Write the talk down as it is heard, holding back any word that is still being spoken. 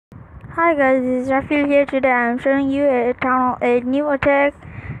Hi guys, this is Rafil here. Today I am showing you a new attack.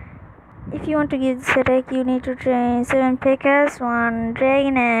 If you want to get this attack, you need to train 7 P.E.K.K.A.s, 1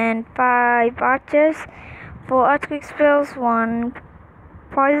 Dragon and 5 Archers, 4 Earthquake spells, 1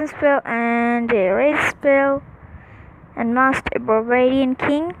 Poison spell and a Raise spell, and must a Barbarian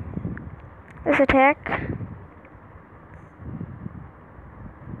King. This attack.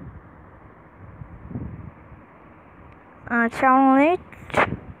 Channel it,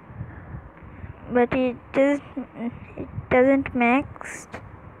 but it doesn't max.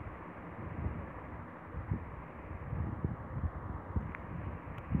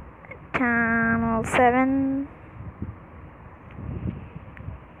 Channel 7.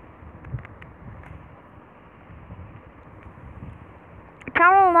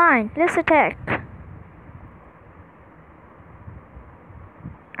 Channel 9. Let's attack.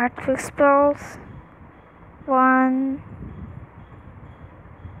 Earthquake spells. 1,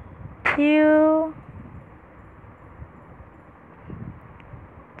 2,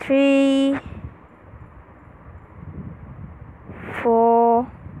 3,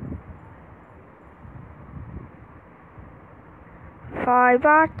 4, 5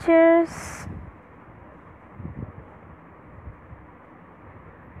 Archers,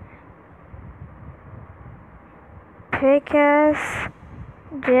 P.E.K.K.A.s,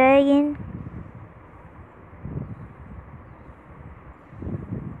 Dragon,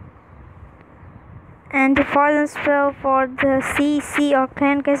 and the Poison spell for the sea or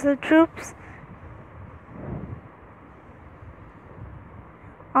clan castle troops.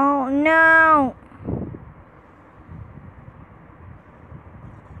 Oh no!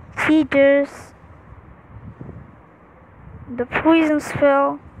 Cheaters. The poison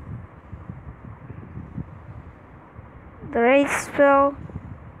spell. The raise spell.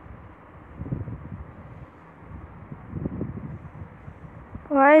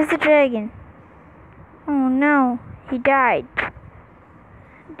 Where is the dragon? Oh no, he died.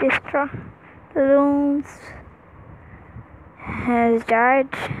 Destroy the Loons has died.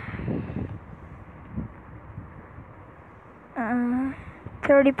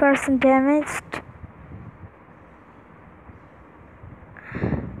 30% damaged.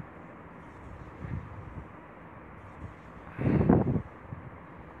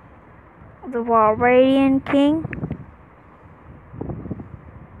 The Barbarian King.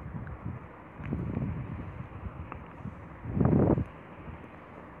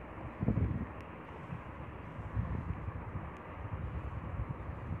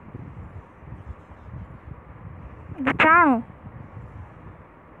 The town.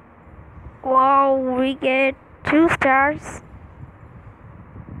 Wow, we get 2 stars.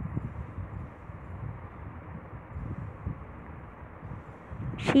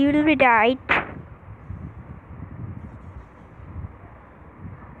 She will be died.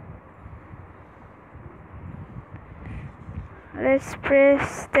 Let's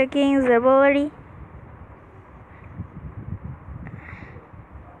press the king's ability.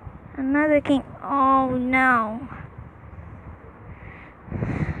 Another king. Oh no.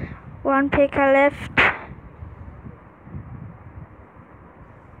 1 P.E.K.K.A. left.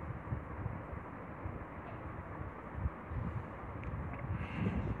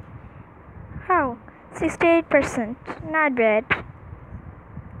 How? 68%. Not bad.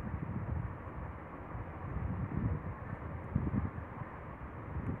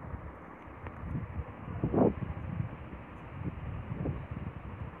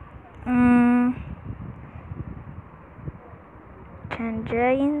 Mm, 10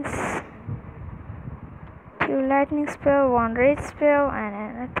 dragons, 2 lightning spell, 1 raid spell, and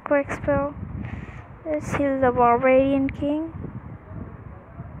an earthquake spell. Let's heal the Barbarian King.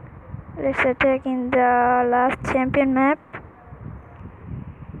 Let's attack in the last champion map.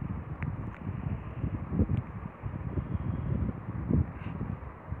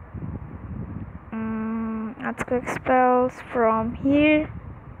 Earthquake spells from here.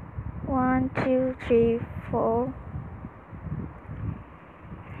 1, 2, 3, 4.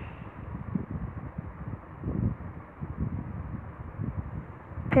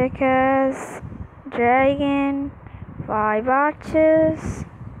 P.E.K.K.A.s, Dragon, 5 Archers.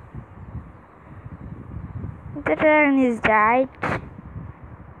 The dragon is died.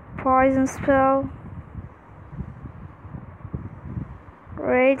 Poison spell.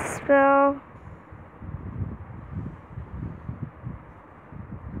 Raid spell.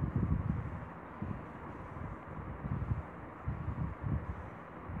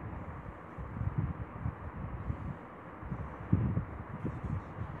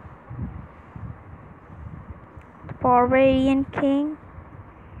 Barbarian King.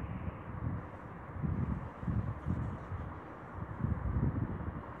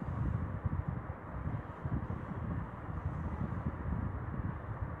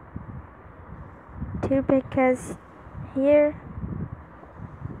 2 pekkas here,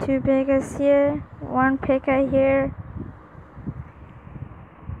 2 pekkas here, 1 pekka here.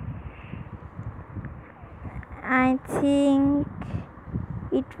 I think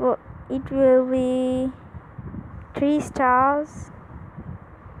it will be 3 stars.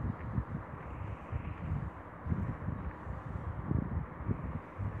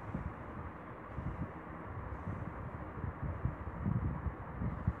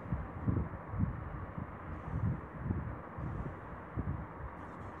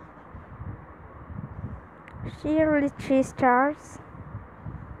 Surely 3 stars.